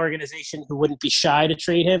an organization who wouldn't be shy to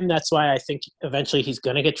trade him. That's why I think eventually he's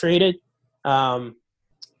going to get traded. And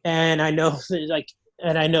I know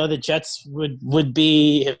the Jets would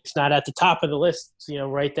be, if not at the top of the list,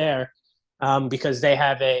 right there, because they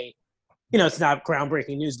have it's not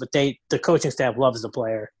groundbreaking news, but the coaching staff loves the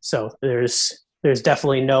player. So there's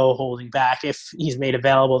definitely no holding back. If he's made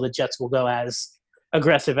available, the Jets will go as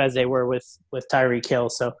aggressive as they were with Tyreek Hill.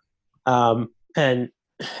 So, and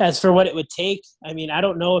as for what it would take, I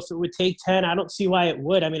don't know if it would take 10. I don't see why it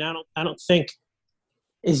would. I don't think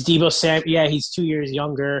is Deebo Samuel. Yeah, he's 2 years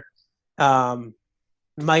younger.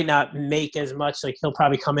 Might not make as much. He'll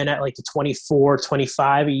probably come in at the 24,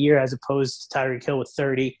 25 a year as opposed to Tyreek Hill with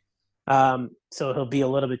 30. So he'll be a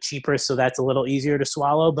little bit cheaper. So that's a little easier to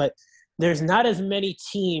swallow. But there's not as many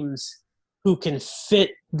teams who can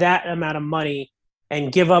fit that amount of money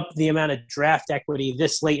and give up the amount of draft equity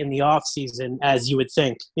this late in the offseason as you would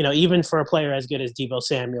think, even for a player as good as Deebo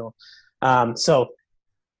Samuel. So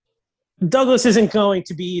Douglas isn't going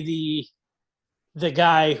to be the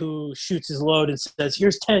guy who shoots his load and says,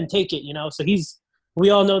 here's 10, take it, So we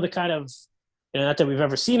all know the kind of, not that we've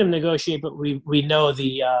ever seen him negotiate, but we know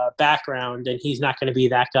the background, and he's not going to be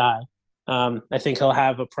that guy. I think he'll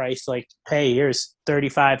have a price like, hey, here's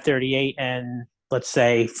 35, 38, and let's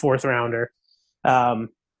say fourth rounder. And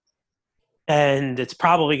it's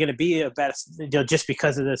probably going to be a best, just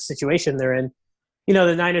because of the situation they're in.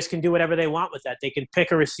 The Niners can do whatever they want with that. They can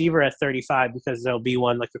pick a receiver at 35 because there'll be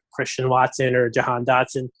one like a Christian Watson or Jahan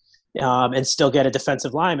Dotson, and still get a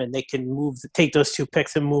defensive lineman. They can take those two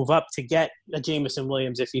picks and move up to get a Jamison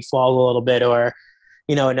Williams if he falls a little bit, or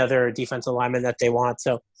another defensive lineman that they want.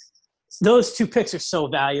 So those two picks are so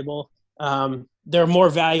valuable. They're more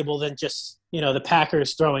valuable than just the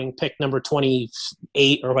Packers throwing pick number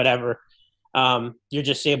 28 or whatever. You're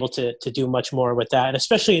just able to do much more with that, and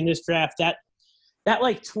especially in this draft, that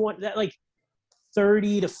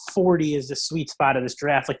 30 to 40 is the sweet spot of this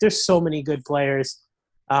draft. There's so many good players.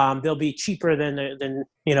 They'll be cheaper than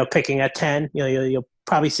picking at 10. You'll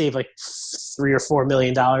probably save like $3 or $4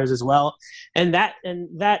 million as well, and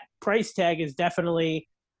that price tag is definitely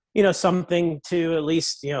something to at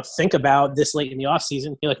least think about this late in the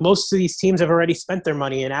offseason. Like most of these teams have already spent their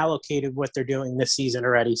money and allocated what they're doing this season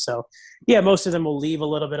already. So yeah, most of them will leave a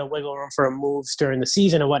little bit of wiggle room for moves during the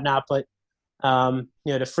season and whatnot. But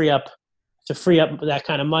to free up that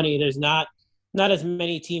kind of money, there's not as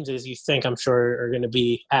many teams as you think, I'm sure, are going to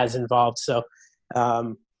be as involved. So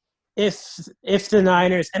if the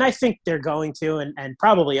Niners, and I think they're going to, and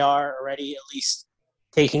probably are already at least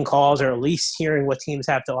taking calls or at least hearing what teams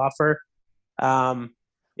have to offer.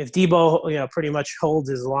 If Deebo, pretty much holds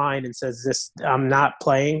his line and says this, I'm not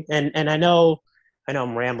playing. And I know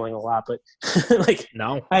I'm rambling a lot, but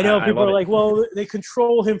No, I know people are like, it. well, they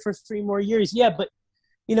control him for 3 more years. Yeah, but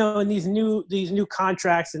in these new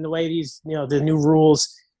contracts and the way the new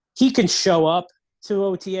rules, he can show up to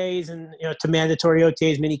OTAs and to mandatory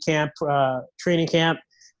OTAs, mini camp, training camp.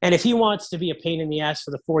 And if he wants to be a pain in the ass for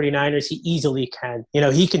the 49ers, he easily can.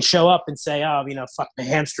 He can show up and say, oh, fuck, my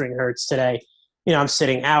hamstring hurts today. I'm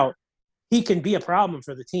sitting out. He can be a problem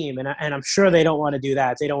for the team. And I'm sure they don't want to do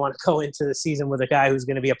that. They don't want to go into the season with a guy who's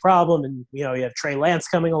going to be a problem. And, you have Trey Lance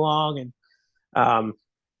coming along. And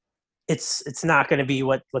it's not going to be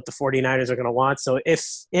what the 49ers are going to want. So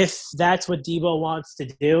if that's what Deebo wants to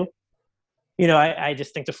do, I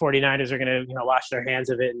just think the 49ers are going to, wash their hands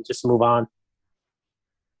of it and just move on.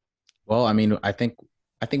 Well, I mean, I think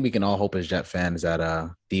we can all hope as Jet fans that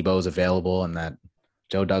Deebo is available and that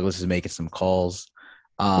Joe Douglas is making some calls.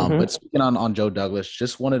 But speaking on Joe Douglas,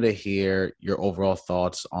 just wanted to hear your overall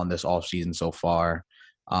thoughts on this offseason so far.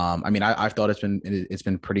 I mean, I've thought it's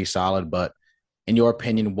been pretty solid, but in your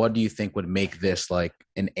opinion, what do you think would make this like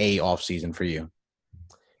an A offseason for you?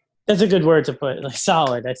 That's a good word to put, like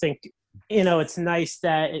solid. I think, it's nice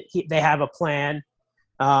that they have a plan.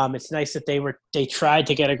 It's nice that they tried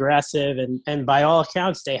to get aggressive, and by all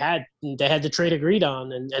accounts they had the trade agreed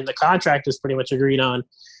on, and the contract was pretty much agreed on,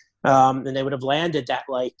 and they would have landed that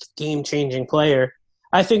like game-changing player.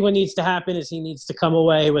 I think what needs to happen is he needs to come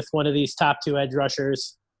away with one of these top 2 edge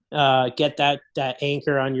rushers, get that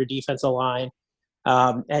anchor on your defensive line,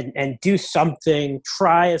 and do something.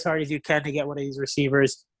 Try as hard as you can to get one of these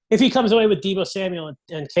receivers. If he comes away with Deebo Samuel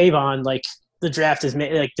and Kayvon, like the draft is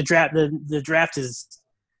made, like the draft is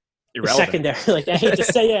irrelevant. Secondary. Like I hate to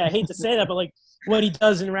say that, but like what he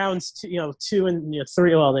does in rounds 2 and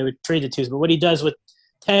 3. Well, they would trade the 2s, but what he does with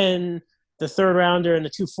 10, the 3rd rounder, and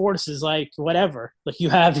the 2 fourths is like whatever. Like you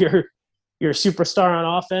have your superstar on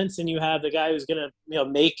offense, and you have the guy who's gonna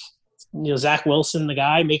make Zach Wilson the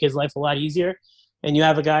guy, make his life a lot easier, and you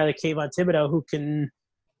have a guy like Kayvon Thibodeau who can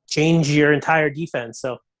change your entire defense.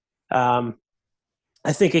 So.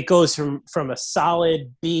 I think it goes from a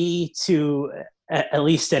solid B to at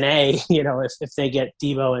least an A, if they get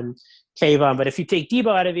Deebo and Kayvon. But if you take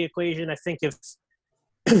Deebo out of the equation, I think if,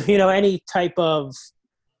 any type of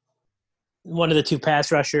one of the 2 pass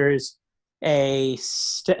rushers, a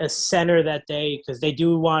center that because they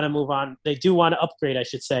do want to move on, they do want to upgrade, I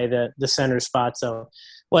should say, the center spot. So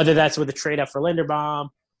whether that's with a trade up for Linderbaum,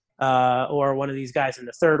 or one of these guys in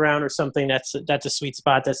the 3rd round or something, that's a sweet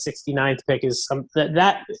spot. That 69th pick is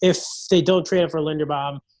that if they don't trade up for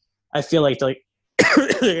Linderbaum, I feel like they're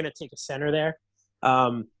going to take a center there,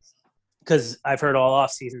 because I've heard all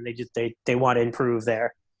offseason they want to improve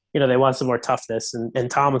there. They want some more toughness,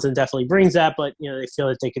 and Tomlinson definitely brings that, but they feel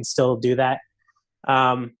that they can still do that.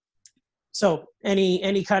 So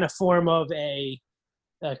any kind of form of a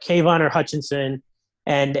Kayvon or Hutchinson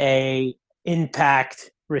and a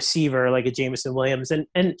impact receiver like a Jameson Williams.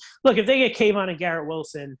 And look, if they get Kayvon and Garrett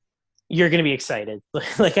Wilson, you're going to be excited.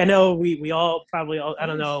 Like I know we all probably, I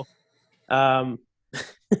don't know.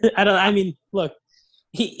 Look,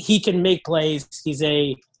 he can make plays. He's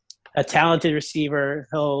a talented receiver.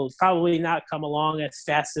 He'll probably not come along as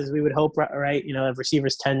fast as we would hope, right?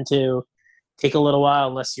 Receivers tend to take a little while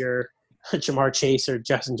unless you're Jamar Chase or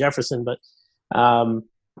Justin Jefferson, but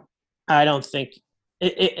I don't think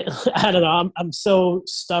I don't know. I'm so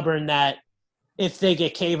stubborn that if they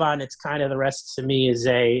get Kayvon, it's kind of the rest to me is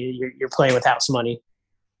you're playing with house money.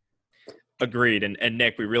 Agreed. And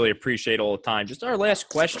Nick, we really appreciate all the time. Just our last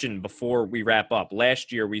question before we wrap up.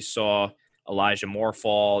 Last year we saw Elijah Moore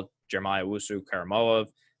fall, Jeremiah Owusu-Koramoah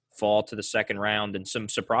fall to the 2nd round, and some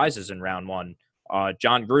surprises in round 1.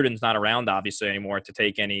 John Gruden's not around, obviously, anymore to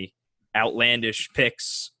take any outlandish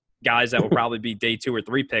picks, guys that will probably be day 2 or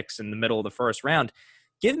 3 picks in the middle of the 1st round.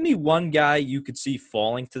 Give me one guy you could see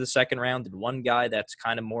falling to the 2nd round and one guy that's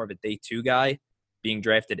kind of more of a day 2 guy being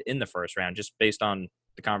drafted in the 1st round, just based on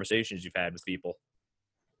the conversations you've had with people.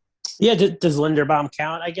 Yeah, does Linderbaum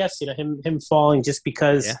count? I guess him falling just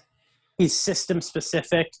because he's system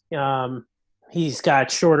specific. He's got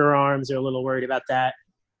shorter arms. They're a little worried about that.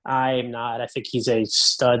 I'm not. I think he's a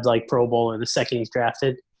stud like Pro Bowler the second he's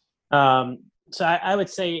drafted. So I would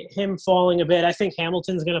say him falling a bit. I think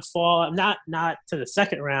Hamilton's going to fall, not to the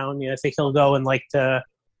second round. I think he'll go in like the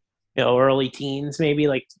early teens, maybe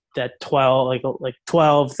like that 12, like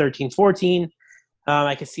 12, 13, 14.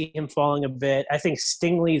 I could see him falling a bit. I think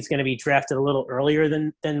Stingley is going to be drafted a little earlier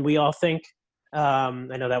than we all think. I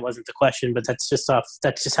know that wasn't the question, but that's just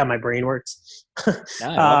how my brain works.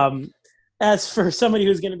 As for somebody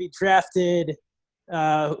who's going to be drafted,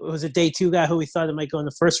 was a day 2 guy who we thought might go in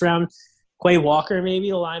the first round, Quay Walker, maybe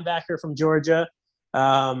the linebacker from Georgia.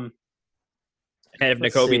 Ahead of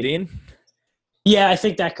Nakobe Dean? Yeah, I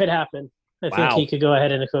think that could happen. I think he could go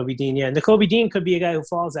ahead of Nakobe Dean. Yeah, Nakobe Dean could be a guy who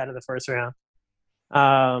falls out of the first round.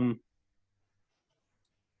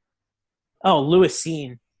 Lewis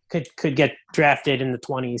Seen could get drafted in the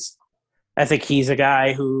 20s. I think he's a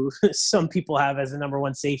guy who some people have as the number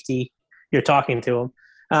 1 safety. You're talking to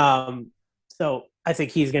him. So I think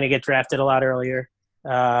he's going to get drafted a lot earlier,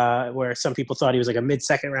 where some people thought he was like a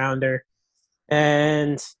mid-second rounder.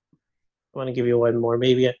 And I want to give you one more,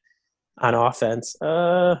 maybe on offense.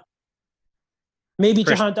 Maybe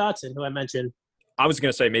Jahan Dotson, who I mentioned. I was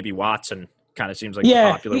going to say maybe Watson. Kind of seems like the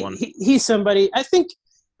popular one. He's somebody. I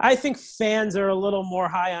think fans are a little more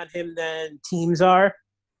high on him than teams are.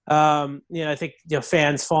 I think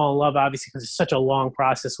fans fall in love obviously because it's such a long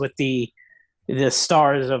process with the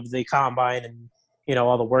stars of the combine and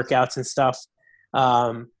all the workouts and stuff.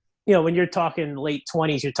 When you're talking late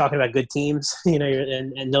 20s, you're talking about good teams.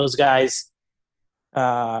 And those guys,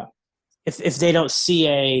 if they don't see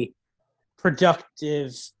a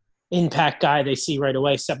productive impact guy they see right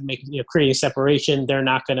away, creating separation, they're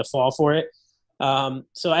not going to fall for it.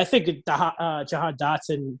 So I think Jahan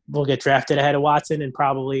Dotson will get drafted ahead of Watson, and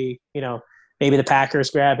probably maybe the Packers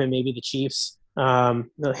grab him, maybe the Chiefs. Him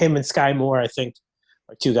and Sky Moore, I think,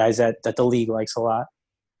 are 2 guys that the league likes a lot.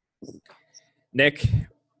 Nick,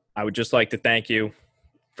 I would just like to thank you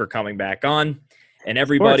for coming back on, and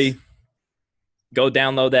everybody, go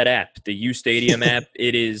download that app, the UStadium app.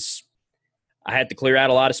 It is. I had to clear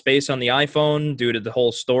out a lot of space on the iPhone due to the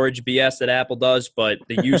whole storage BS that Apple does, but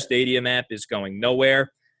the UStadium app is going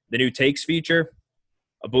nowhere. The new Takes feature,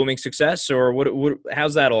 a booming success, or what?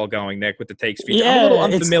 How's that all going, Nick, with the Takes feature? Yeah, I'm a little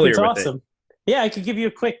unfamiliar it's with awesome. It. Yeah, I could give you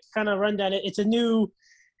a quick kind of rundown.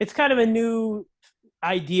 It's kind of a new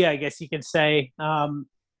idea, I guess you could say.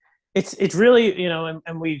 It's really,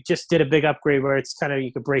 and we just did a big upgrade where it's kind of,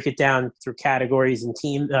 you could break it down through categories and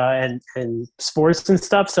team and sports and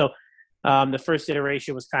stuff. So the first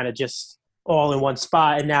iteration was kind of just all in one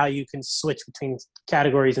spot, and now you can switch between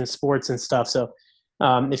categories and sports and stuff. So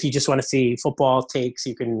if you just want to see football takes,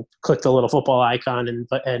 you can click the little football icon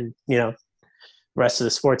and rest of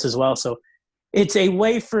the sports as well. So it's a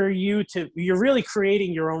way for you're really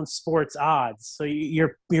creating your own sports odds. So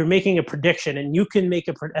you're making a prediction, and you can make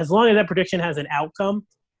as long as that prediction has an outcome,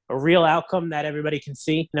 a real outcome that everybody can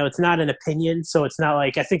see. It's not an opinion. So it's not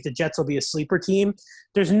like, I think the Jets will be a sleeper team.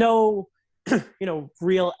 There's no,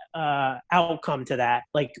 real outcome to that.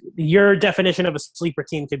 Like, your definition of a sleeper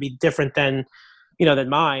team could be different than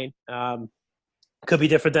mine. Could be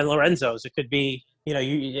different than Lorenzo's. It could be,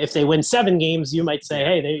 if they win 7 games, you might say,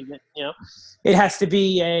 hey, it has to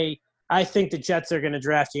be I think the Jets are going to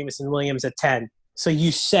draft Jameson Williams at 10. So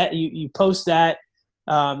you post that,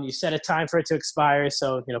 you set a time for it to expire.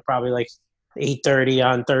 So, probably like 8:30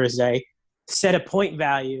 on Thursday, set a point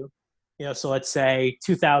value, so let's say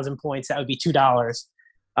 2,000 points, that would be $2.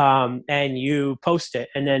 And you post it,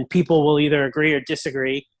 and then people will either agree or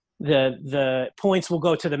disagree. The points will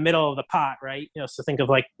go to the middle of the pot, right? So think of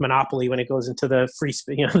like Monopoly when it goes into the free,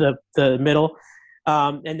 the middle.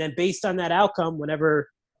 And then based on that outcome, whenever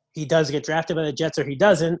he does get drafted by the Jets or he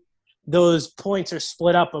doesn't, those points are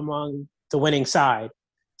split up among the winning side.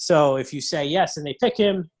 So if you say yes and they pick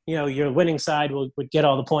him, your winning side would get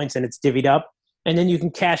all the points, and it's divvied up, and then you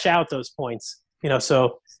can cash out those points.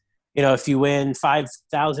 So if you win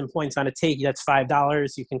 5,000 points on a take, that's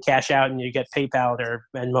 $5. You can cash out and you get PayPal or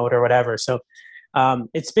Venmo or whatever. So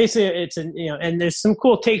it's basically, and there's some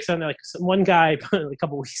cool takes on there. Like, one guy a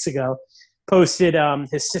couple weeks ago posted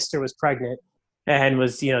his sister was pregnant and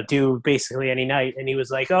was due basically any night, and he was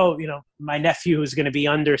like, my nephew is going to be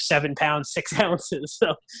under 7 pounds 6 ounces.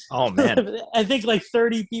 So oh man, I think like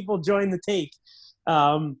 30 people joined the take.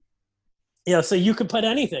 So you could put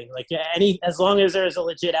anything, like as long as there's a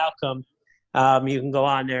legit outcome, you can go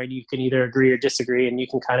on there and you can either agree or disagree, and you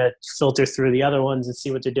can kind of filter through the other ones and see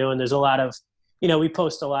what they're doing. There's a lot of we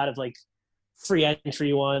post a lot of like free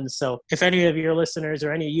entry ones. So if any of your listeners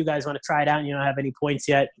or any of you guys want to try it out and you don't have any points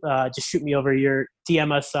yet, just shoot me over your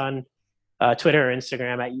DM us on Twitter or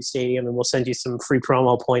Instagram at UStadium, and we'll send you some free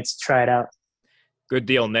promo points to try it out. Good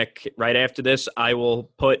deal, Nick. Right after this, I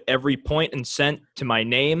will put every point and cent to my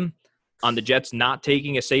name on the Jets not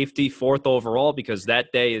taking a safety 4th overall, because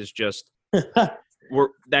that day is just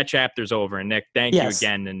that chapter's over. And Nick, thank you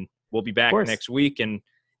again, and we'll be back next week. And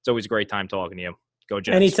it's always a great time talking to you. Go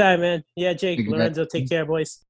Jets. Anytime, man. Yeah, Jake, Lorenzo, take care, boys.